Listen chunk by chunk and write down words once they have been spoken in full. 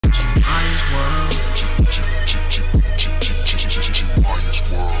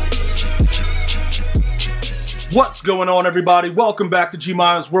What's going on, everybody? Welcome back to G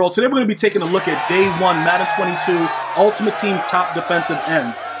Myers World. Today we're going to be taking a look at Day 1 Madden 22 Ultimate Team Top Defensive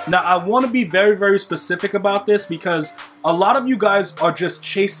Ends. Now, I want to be very specific about this because a lot of you guys are just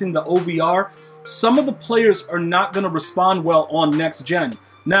chasing the OVR. Some of the players are not going to respond well on next gen.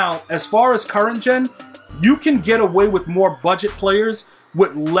 Now, as far as current gen, you can get away with more budget players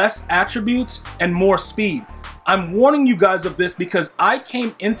with less attributes and more speed. I'm warning you guys of this because I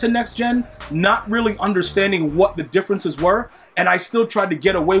came into next gen not really understanding what the differences were, and I still tried to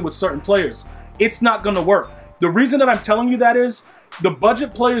get away with certain players. It's not going to work. The reason that I'm telling you that is the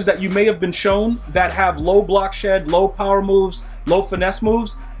budget players that you may have been shown that have low block shed, low power moves, low finesse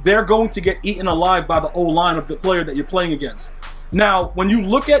moves, they're going to get eaten alive by the O-line of the player that you're playing against. Now, when you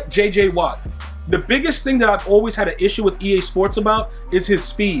look at J.J. Watt, the biggest thing that I've always had an issue with EA Sports about is his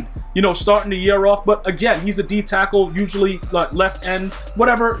speed. You know, starting the year off, but again, he's a D tackle, usually like left end,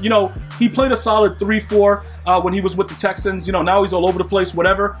 whatever. You know, he played a solid 3-4 when he was with the Texans. You know, now he's all over the place,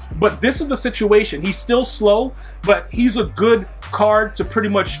 whatever. But this is the situation. He's still slow, but he's a good card to pretty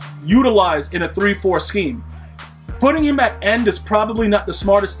much utilize in a 3-4 scheme. Putting him at end is probably not the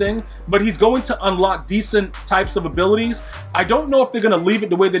smartest thing, but he's going to unlock decent types of abilities. I don't know if they're going to leave it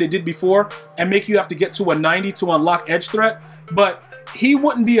the way that they did before and make you have to get to a 90 to unlock edge threat, but he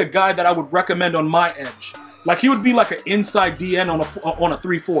wouldn't be a guy that I would recommend on my edge. Like, he would be like an inside DN on a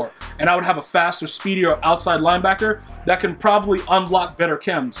 3-4, and I would have a faster, speedier outside linebacker that can probably unlock better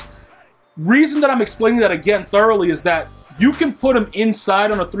chems. Reason that I'm explaining that again thoroughly is that you can put him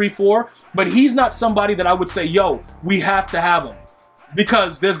inside on a 3-4, but he's not somebody that I would say, yo, we have to have him.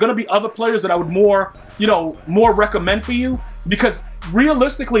 Because there's going to be other players that I would more recommend for you. Because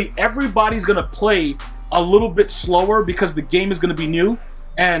realistically, everybody's going to play a little bit slower because the game is going to be new.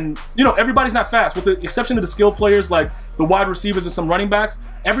 And, you know, everybody's not fast. With the exception of the skill players like the wide receivers and some running backs,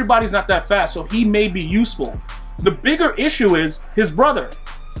 everybody's not that fast. So he may be useful. The bigger issue is his brother.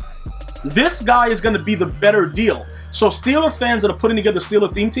 This guy is going to be the better deal. So Steeler fans that are putting together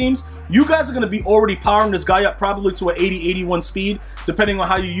Steeler theme teams, you guys are going to be already powering this guy up probably to an 80-81 speed, depending on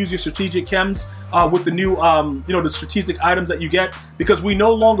how you use your strategic chems with the new, the strategic items that you get. Because we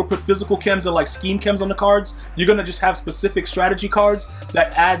no longer put physical chems and like scheme chems on the cards. You're going to just have specific strategy cards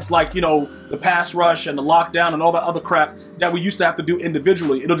that adds like, you know, the pass rush and the lockdown and all that other crap that we used to have to do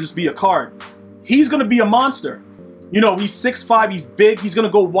individually. It'll just be a card. He's going to be a monster. You know, he's 6'5", he's big, he's going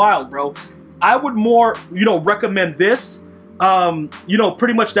to go wild, bro. I would more, recommend this,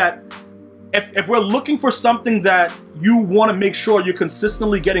 pretty much that if we're looking for something that you want to make sure you're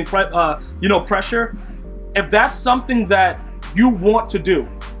consistently getting, pressure, if that's something that you want to do,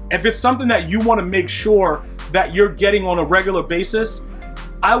 if it's something that you want to make sure that you're getting on a regular basis,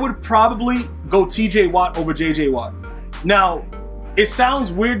 I would probably go TJ Watt over JJ Watt. Now, it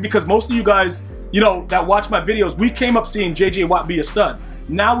sounds weird because most of you guys, that watch my videos, we came up seeing JJ Watt be a stud.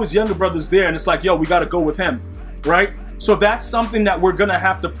 Now his younger brother's there, and it's like, yo, we got to go with him, right? So that's something that we're going to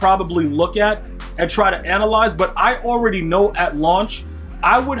have to probably look at and try to analyze. But I already know at launch,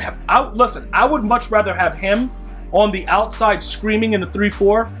 I would much rather have him on the outside screaming in the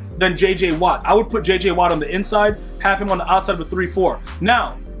 3-4 than JJ Watt. I would put JJ Watt on the inside, have him on the outside of the 3-4.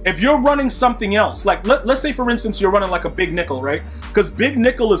 Now, if you're running something else, like let's say for instance you're running like a big nickel, right? Because big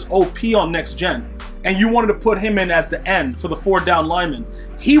nickel is OP on next gen, and you wanted to put him in as the end for the 4-down lineman,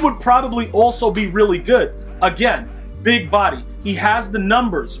 he would probably also be really good. Again, big body. He has the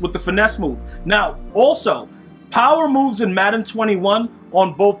numbers with the finesse move. Now, also, power moves in Madden 21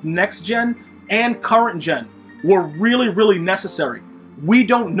 on both next gen and current gen were really necessary. We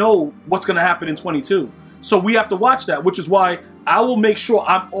don't know what's going to happen in 22. So we have to watch that, which is why I will make sure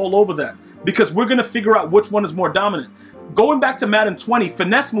I'm all over that, because we're going to figure out which one is more dominant. Going back to Madden 20,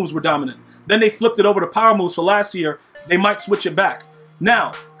 finesse moves were dominant. Then they flipped it over to power moves for last year. They might switch it back.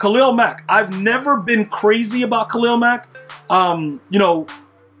 Now, Khalil Mack. I've never been crazy about Khalil Mack.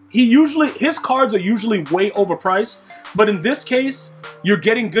 His cards are usually way overpriced. But in this case, you're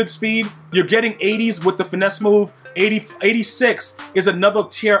getting good speed. You're getting 80s with the finesse move. 86 is another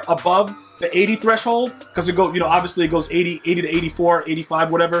tier above the 80 threshold, because it goes, obviously it goes 80 to 84,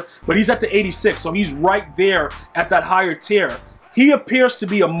 85, whatever. But he's at the 86, so he's right there at that higher tier. He appears to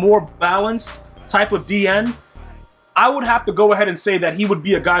be a more balanced type of DN. I would have to go ahead and say that he would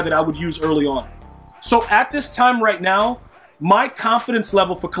be a guy that I would use early on. So at this time right now, my confidence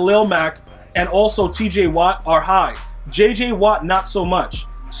level for Khalil Mack and also TJ Watt are high. JJ Watt, not so much.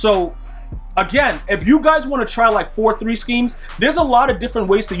 So again, if you guys want to try like 4-3 schemes, there's a lot of different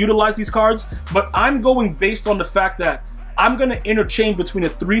ways to utilize these cards, but I'm going based on the fact that I'm going to interchange between a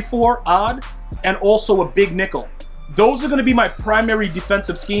 3-4 odd and also a big nickel. Those are going to be my primary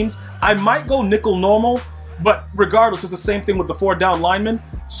defensive schemes. I might go nickel normal, But regardless, it's the same thing with the 4 down linemen.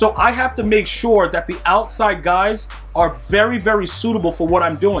 So I have to make sure that the outside guys are very, very suitable for what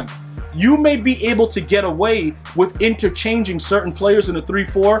I'm doing. You may be able to get away with interchanging certain players in the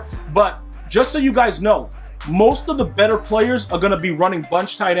 3-4, but just so you guys know, most of the better players are going to be running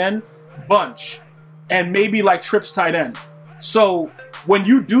bunch tight end, bunch, and maybe like trips tight end. So when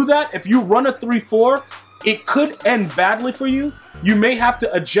you do that, if you run a 3-4, it could end badly for you. You may have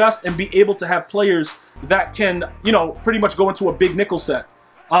to adjust and be able to have players that can, you know, pretty much go into a big nickel set.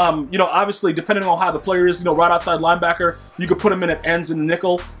 You know, obviously, depending on how the player is, you know, right outside linebacker, you could put him in at ends in the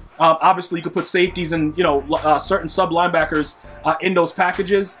nickel. Obviously, you could put safeties and, you know, certain sub linebackers in those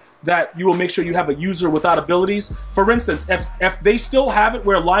packages that you will make sure you have a user without abilities. For instance, if they still have it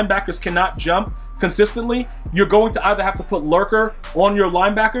where linebackers cannot jump consistently, you're going to either have to put lurker on your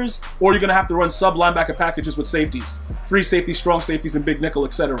linebackers, or you're going to have to run sub linebacker packages with safeties, free safeties, strong safeties, and big nickel,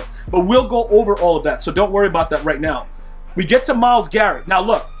 etc. But we'll go over all of that, so don't worry about that right now. We get to Myles Garrett. Now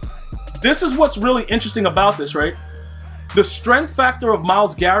look, this is what's really interesting about this, right? The strength factor of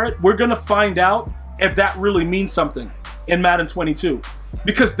Myles Garrett, we're going to find out if that really means something in Madden 22.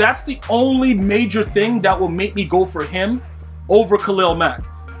 Because that's the only major thing that will make me go for him over Khalil Mack.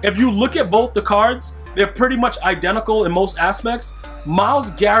 If you look at both the cards, they're pretty much identical in most aspects.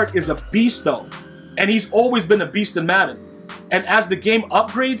 Myles Garrett is a beast though, and he's always been a beast in Madden. And as the game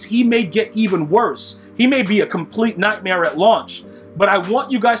upgrades, he may get even worse. He may be a complete nightmare at launch. But I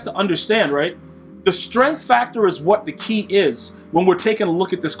want you guys to understand, right? The strength factor is what the key is when we're taking a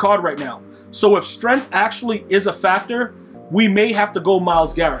look at this card right now. So if strength actually is a factor, we may have to go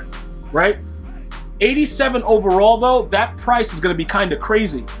Myles Garrett, right? 87 overall though, that price is going to be kind of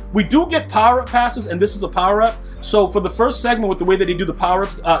crazy. We do get power-up passes, and this is a power-up. So for the first segment, with the way that they do the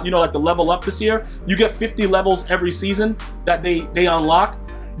power-ups, you know, like the level up this year, you get 50 levels every season that they unlock.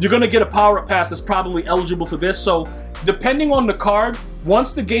 You're going to get a power-up pass that's probably eligible for this. So depending on the card,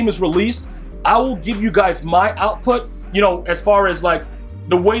 once the game is released, I will give you guys my output, you know, as far as like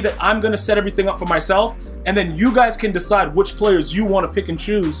the way that I'm going to set everything up for myself. And then you guys can decide which players you want to pick and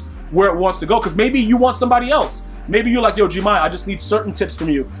choose where it wants to go. Because maybe you want somebody else. Maybe you're like, yo, G-Maya, I just need certain tips from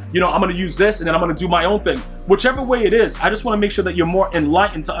you. You know, I'm going to use this and then I'm going to do my own thing. Whichever way it is, I just want to make sure that you're more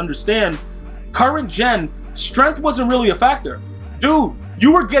enlightened to understand current gen, strength wasn't really a factor. Dude,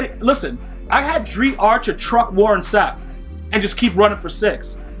 you were getting, listen, I had Dree Archer truck Warren Sapp and just keep running for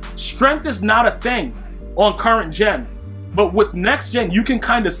 6. Strength is not a thing on current gen. But with next gen, you can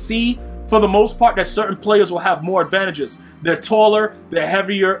kind of see, for the most part, that certain players will have more advantages. They're taller, they're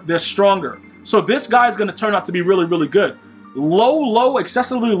heavier, they're stronger. So this guy's going to turn out to be really, really good. Low,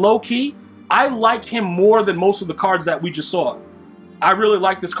 excessively low key, I like him more than most of the cards that we just saw. I really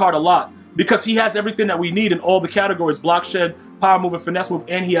like this card a lot because he has everything that we need in all the categories: block shed, power move, and finesse move,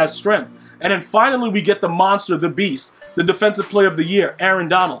 and he has strength. And then finally, we get the monster, the beast, the defensive player of the year, Aaron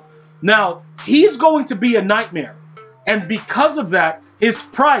Donald. Now, he's going to be a nightmare. And because of that, his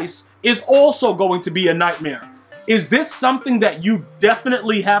price is also going to be a nightmare. Is this something that you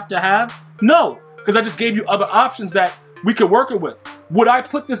definitely have to have? No, because I just gave you other options that we could work it with. Would I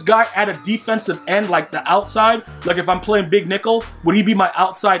put this guy at a defensive end, like the outside? Like if I'm playing big nickel, would he be my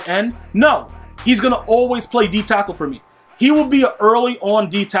outside end? No, he's going to always play D tackle for me. He will be an early on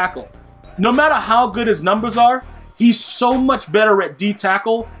D tackle. No matter how good his numbers are, he's so much better at D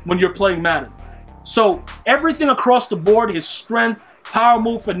tackle when you're playing Madden. So everything across the board, his strength, power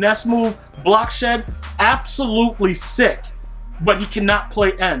move, finesse move, block shed, absolutely sick. But he cannot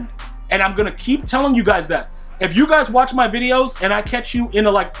play end. And I'm going to keep telling you guys that. If you guys watch my videos and I catch you in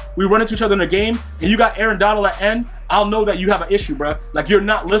a, like, we run into each other in a game and you got Aaron Donald at end, I'll know that you have an issue, bro. Like, you're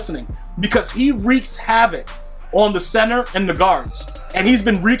not listening. Because he wreaks havoc on the center and the guards. And he's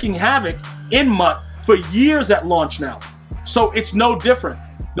been wreaking havoc in MUT for years at launch now. So it's no different.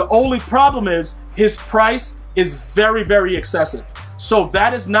 The only problem is his price is very, very excessive. So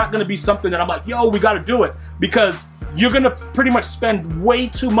that is not going to be something that I'm like, yo, we got to do it. Because you're going to pretty much spend way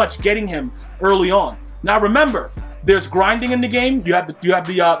too much getting him early on. Now remember, there's grinding in the game. You have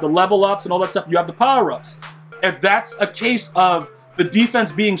the level ups and all that stuff. You have the power ups. If that's a case of the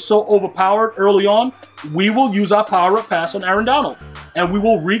defense being so overpowered early on, we will use our power up pass on Aaron Donald. And we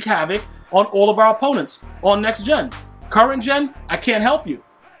will wreak havoc on all of our opponents on next gen. Current gen, I can't help you.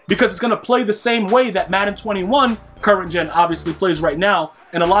 Because it's going to play the same way that Madden 21 current gen obviously plays right now,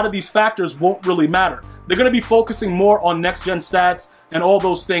 and a lot of these factors won't really matter. They're going to be focusing more on next gen stats and all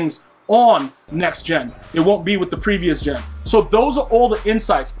those things on next gen. It won't be with the previous gen. So those are all the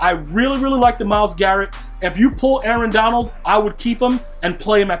insights. I really, really like the Myles Garrett. If you pull Aaron Donald, I would keep him and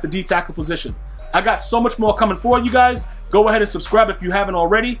play him at the D tackle position. I got so much more coming for you guys. Go ahead and subscribe if you haven't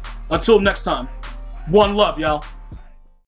already. Until next time. One love, y'all.